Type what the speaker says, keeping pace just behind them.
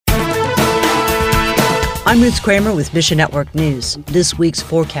I'm Ruth Kramer with Mission Network News. This week's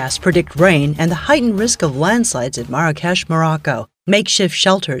forecasts predict rain and the heightened risk of landslides in Marrakesh, Morocco. Makeshift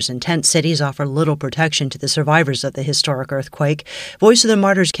shelters and tent cities offer little protection to the survivors of the historic earthquake. Voice of the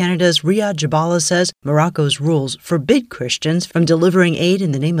Martyrs Canada's Riyad Jabala says Morocco's rules forbid Christians from delivering aid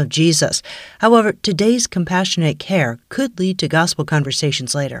in the name of Jesus. However, today's compassionate care could lead to gospel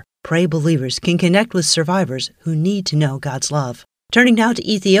conversations later. Pray believers can connect with survivors who need to know God's love. Turning now to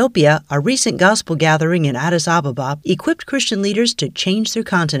Ethiopia, a recent gospel gathering in Addis Ababa equipped Christian leaders to change their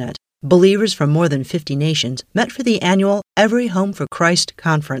continent. Believers from more than 50 nations met for the annual Every Home for Christ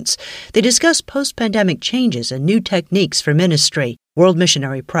conference. They discussed post-pandemic changes and new techniques for ministry. World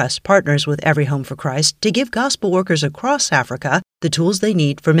Missionary Press partners with Every Home for Christ to give gospel workers across Africa the tools they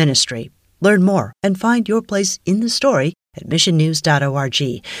need for ministry. Learn more and find your place in the story at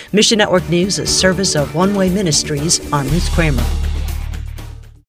missionnews.org. Mission Network News, a service of One Way Ministries. I'm Ruth Kramer.